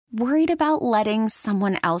Worried about letting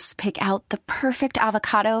someone else pick out the perfect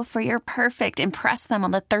avocado for your perfect impress them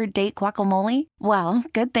on the third date guacamole? Well,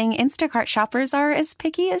 good thing Instacart shoppers are as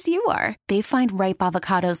picky as you are. They find ripe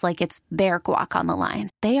avocados like it's their guac on the line.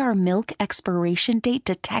 They are milk expiration date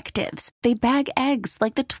detectives. They bag eggs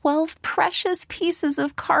like the 12 precious pieces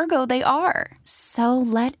of cargo they are. So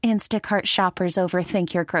let Instacart shoppers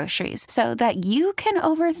overthink your groceries so that you can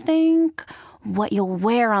overthink what you'll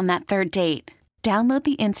wear on that third date. Download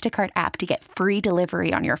the Instacart app to get free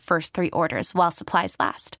delivery on your first 3 orders while supplies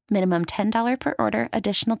last. Minimum $10 per order.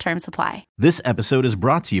 Additional terms apply. This episode is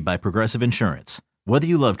brought to you by Progressive Insurance. Whether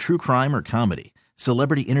you love true crime or comedy,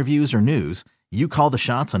 celebrity interviews or news, you call the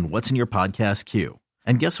shots on what's in your podcast queue.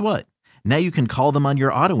 And guess what? Now you can call them on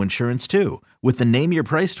your auto insurance too with the Name Your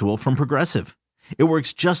Price tool from Progressive. It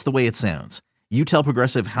works just the way it sounds. You tell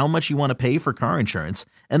Progressive how much you want to pay for car insurance,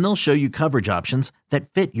 and they'll show you coverage options that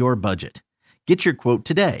fit your budget. Get your quote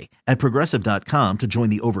today at Progressive.com to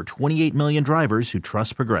join the over 28 million drivers who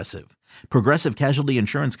trust Progressive. Progressive Casualty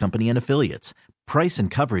Insurance Company and Affiliates. Price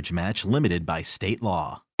and coverage match limited by state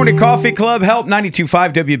law. Morning Coffee Club, help,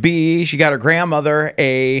 92.5 WBE. She got her grandmother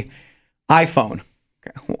a iPhone.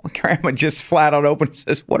 Grandma just flat out opened and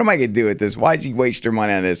says, what am I going to do with this? Why'd you waste your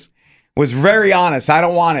money on this? Was very honest. I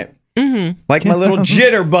don't want it. Mm-hmm. Like my little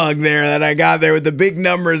jitterbug there that I got there with the big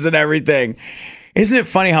numbers and everything. Isn't it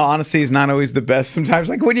funny how honesty is not always the best sometimes?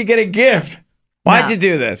 Like when you get a gift, why'd you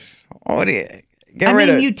do this? What do you get rid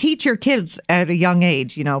of? You teach your kids at a young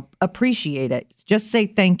age, appreciate it. Just say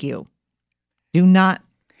thank you. Do not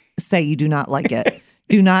say you do not like it.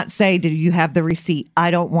 Do not say, do you have the receipt?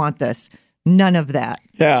 I don't want this. None of that.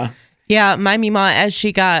 Yeah. Yeah, my Mima, as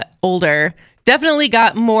she got older, definitely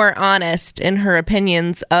got more honest in her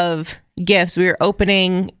opinions of gifts. We were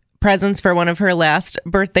opening presents for one of her last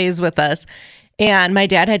birthdays with us. And my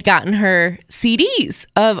dad had gotten her CDs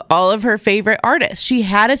of all of her favorite artists. She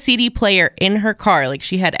had a CD player in her car. Like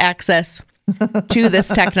she had access to this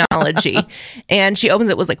technology. And she opens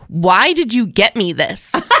it, was like, why did you get me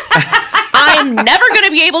this? I'm never going to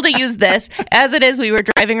be able to use this. As it is, we were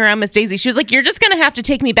driving around Miss Daisy. She was like, you're just going to have to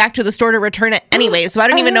take me back to the store to return it anyway. So I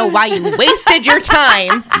don't even know why you wasted your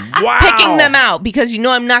time picking them out because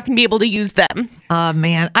I'm not going to be able to use them.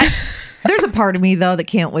 Man. There's a part of me, though, that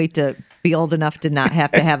can't wait to be old enough to not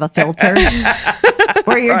have to have a filter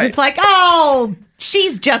where you're just like, oh,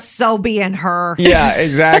 she's just so being her. Yeah,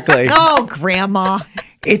 exactly. Oh, grandma.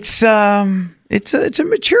 It's a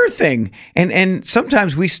mature thing. And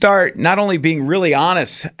sometimes we start not only being really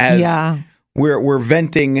honest as we're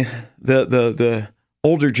venting the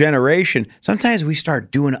older generation. Sometimes we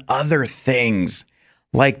start doing other things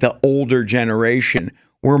like the older generation.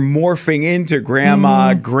 We're morphing into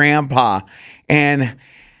grandma, grandpa, and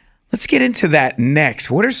let's get into that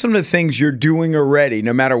next. What are some of the things you're doing already,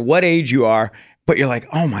 no matter what age you are, but you're like,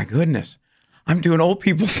 oh my goodness, I'm doing old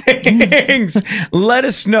people things. Let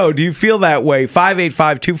us know. Do you feel that way?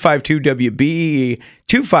 585-252-WBEE,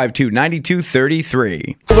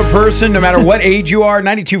 252-9233. Older person, no matter what age you are,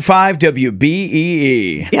 92.5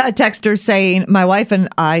 WBEE. Yeah, a texter saying, my wife and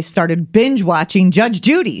I started binge watching Judge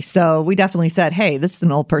Judy. So we definitely said, hey, this is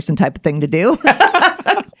an old person type of thing to do.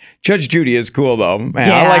 Judge Judy is cool, though. Man,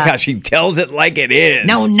 yeah. I like how she tells it like it is.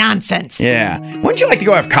 No nonsense. Yeah. Wouldn't you like to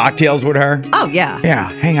go have cocktails with her? Oh, yeah.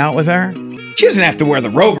 Yeah, hang out with her. She doesn't have to wear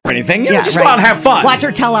the robe or anything. Just go out and have fun. Watch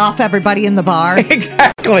her tell off everybody in the bar.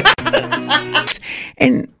 Exactly.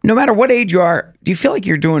 And no matter what age you are, do you feel like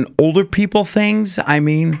you're doing older people things? I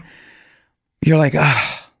mean, you're like,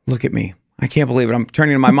 look at me. I can't believe it. I'm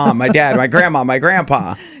turning to my mom, my dad, my grandma, my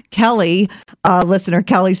grandpa. Kelly, listener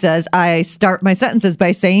Kelly says, I start my sentences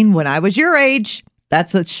by saying, when I was your age,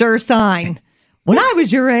 that's a sure sign. When I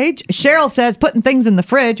was your age, Cheryl says, putting things in the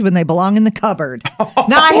fridge when they belong in the cupboard. Now,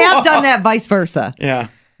 I have done that vice versa. Yeah.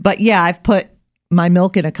 But yeah, I've put my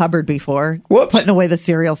milk in a cupboard before. Whoops. Putting away the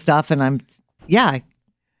cereal stuff, and I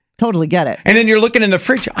totally get it. And then you're looking in the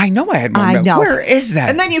fridge. I know I had more milk. Know. Where is that?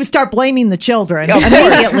 And then you start blaming the children. Of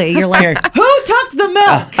Immediately, you're like, who took the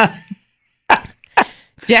milk?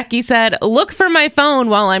 Jackie said, look for my phone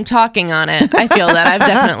while I'm talking on it. I feel that. I've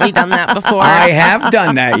definitely done that before. I have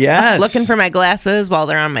done that, yes. Looking for my glasses while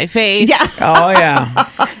they're on my face. Yeah. Oh, yeah.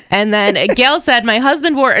 And then Gail said, my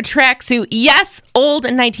husband wore a tracksuit, yes, old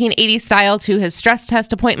 1980s style, to his stress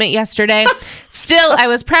test appointment yesterday. Still, I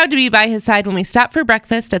was proud to be by his side when we stopped for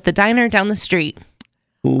breakfast at the diner down the street.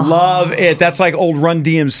 Love it. That's like old Run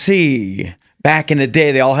DMC. Back in the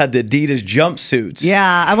day, they all had the Adidas jumpsuits.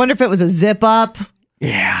 Yeah. I wonder if it was a zip up.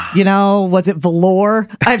 Yeah. Was it velour?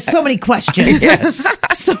 I have so many questions. Yes.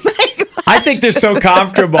 So many questions. I think they're so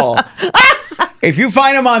comfortable. If you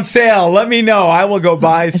find them on sale, let me know. I will go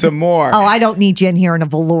buy some more. Oh, I don't need you in here in a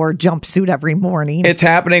velour jumpsuit every morning. It's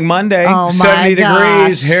happening Monday. Oh, 70 gosh.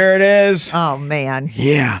 degrees. Here it is. Oh, man.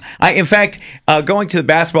 Yeah. In fact, going to the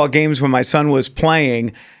basketball games when my son was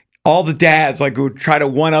playing, all the dads would try to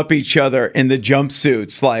one-up each other in the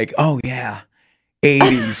jumpsuits. Like, oh, yeah,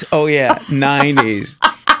 80s. Oh, yeah, 90s.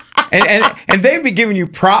 And they'd be giving you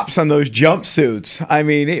props on those jumpsuits. I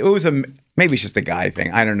mean, it was maybe it's just a guy thing.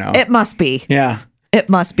 I don't know. It must be. Yeah. It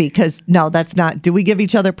must be, because no, that's not. Do we give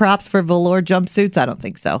each other props for velour jumpsuits? I don't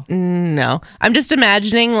think so. No. I'm just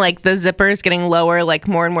imagining like the zippers getting lower, like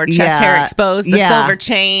more and more chest hair exposed, the silver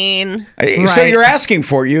chain. So you're asking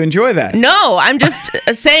for it. You enjoy that? No, I'm just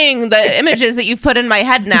saying the images that you've put in my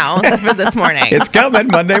head now for this morning. It's coming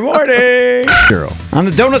Monday morning. On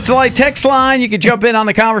the Donuts Delight text line, you can jump in on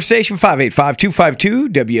the conversation,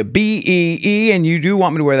 585-252-WBEE, and you do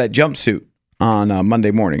want me to wear that jumpsuit on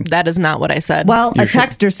Monday morning. That is not what I said. Well, a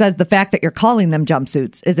texter says the fact that you're calling them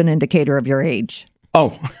jumpsuits is an indicator of your age.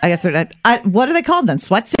 Oh. I guess they're not. What are they called then?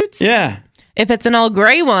 Sweatsuits? Yeah. If it's an all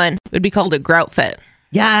gray one, it would be called a grout fit.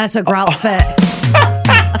 Yeah, it's a grout fit.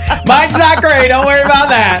 Mine's not gray. Don't worry about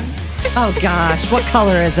that. Oh, gosh. What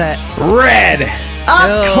color is it? Red.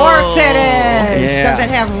 Of course it is. Yeah. Does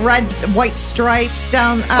it have white stripes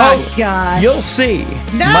down? Oh, God. You'll see.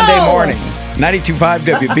 No. Monday morning. 92.5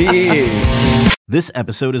 WBE. This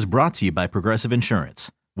episode is brought to you by Progressive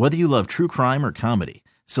Insurance. Whether you love true crime or comedy,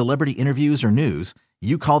 celebrity interviews or news,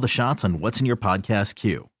 you call the shots on what's in your podcast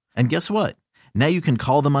queue. And guess what? Now you can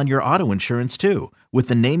call them on your auto insurance too with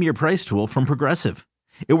the Name Your Price tool from Progressive.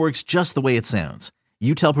 It works just the way it sounds.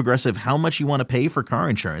 You tell Progressive how much you want to pay for car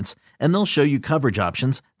insurance, and they'll show you coverage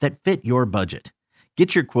options that fit your budget.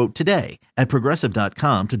 Get your quote today at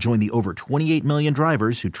Progressive.com to join the over 28 million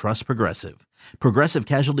drivers who trust Progressive. Progressive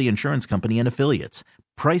Casualty Insurance Company and Affiliates.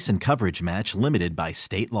 Price and coverage match limited by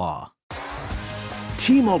state law.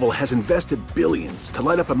 T-Mobile has invested billions to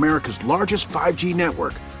light up America's largest 5G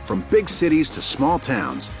network, from big cities to small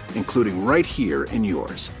towns, including right here in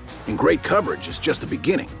yours. And great coverage is just the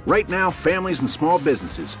beginning. Right now, families and small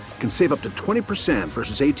businesses can save up to 20%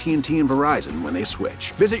 versus AT&T and Verizon when they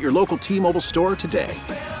switch. Visit your local T-Mobile store today.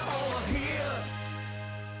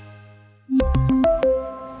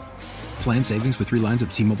 Plan savings with 3 lines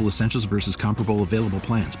of T-Mobile Essentials versus comparable available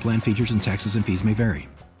plans. Plan features and taxes and fees may vary.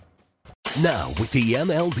 Now, with the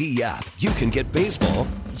MLB app, you can get baseball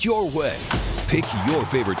your way. Pick your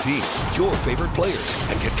favorite team, your favorite players,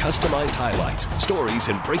 and get customized highlights, stories,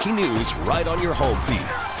 and breaking news right on your home feed.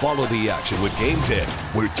 Follow the action with Game 10,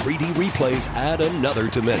 where 3D replays add another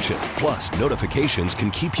dimension. Plus, notifications can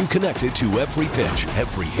keep you connected to every pitch,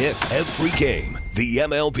 every hit, every game. The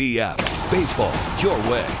MLB app. Baseball your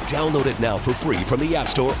way. Download it now for free from the App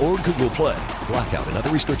Store or Google Play. Blackout and other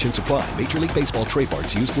restrictions apply. Major League Baseball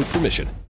trademarks used with permission.